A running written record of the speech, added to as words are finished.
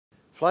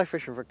Fly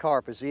fishing for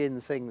carp is the in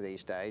thing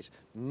these days.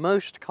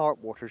 Most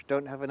carp waters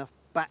don't have enough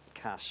back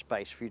cast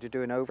space for you to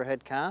do an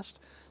overhead cast,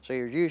 so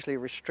you're usually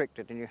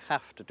restricted and you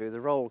have to do the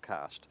roll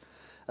cast.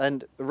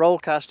 And the roll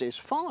cast is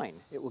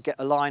fine, it will get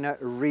a line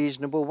out a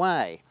reasonable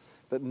way,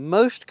 but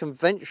most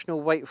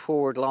conventional weight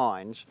forward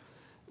lines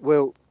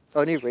will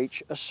only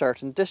reach a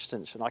certain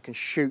distance and I can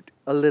shoot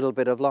a little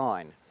bit of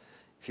line.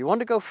 If you want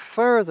to go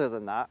further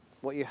than that,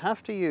 what you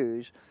have to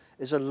use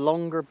is a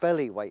longer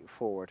belly weight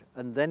forward,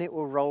 and then it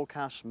will roll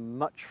cast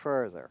much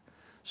further.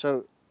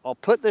 So I'll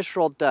put this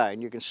rod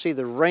down, you can see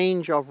the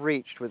range I've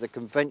reached with a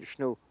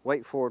conventional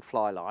weight forward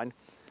fly line,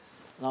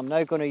 and I'm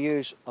now going to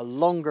use a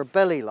longer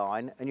belly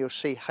line and you'll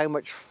see how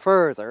much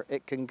further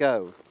it can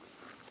go.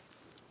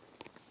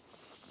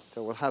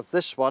 So we'll have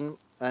this one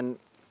and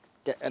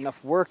get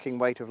enough working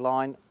weight of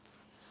line,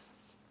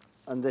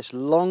 and this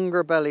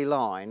longer belly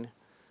line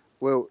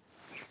will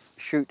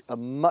shoot a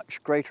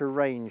much greater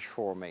range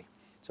for me.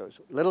 So it's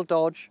a little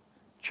dodge,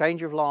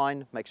 change of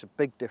line makes a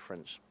big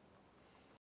difference.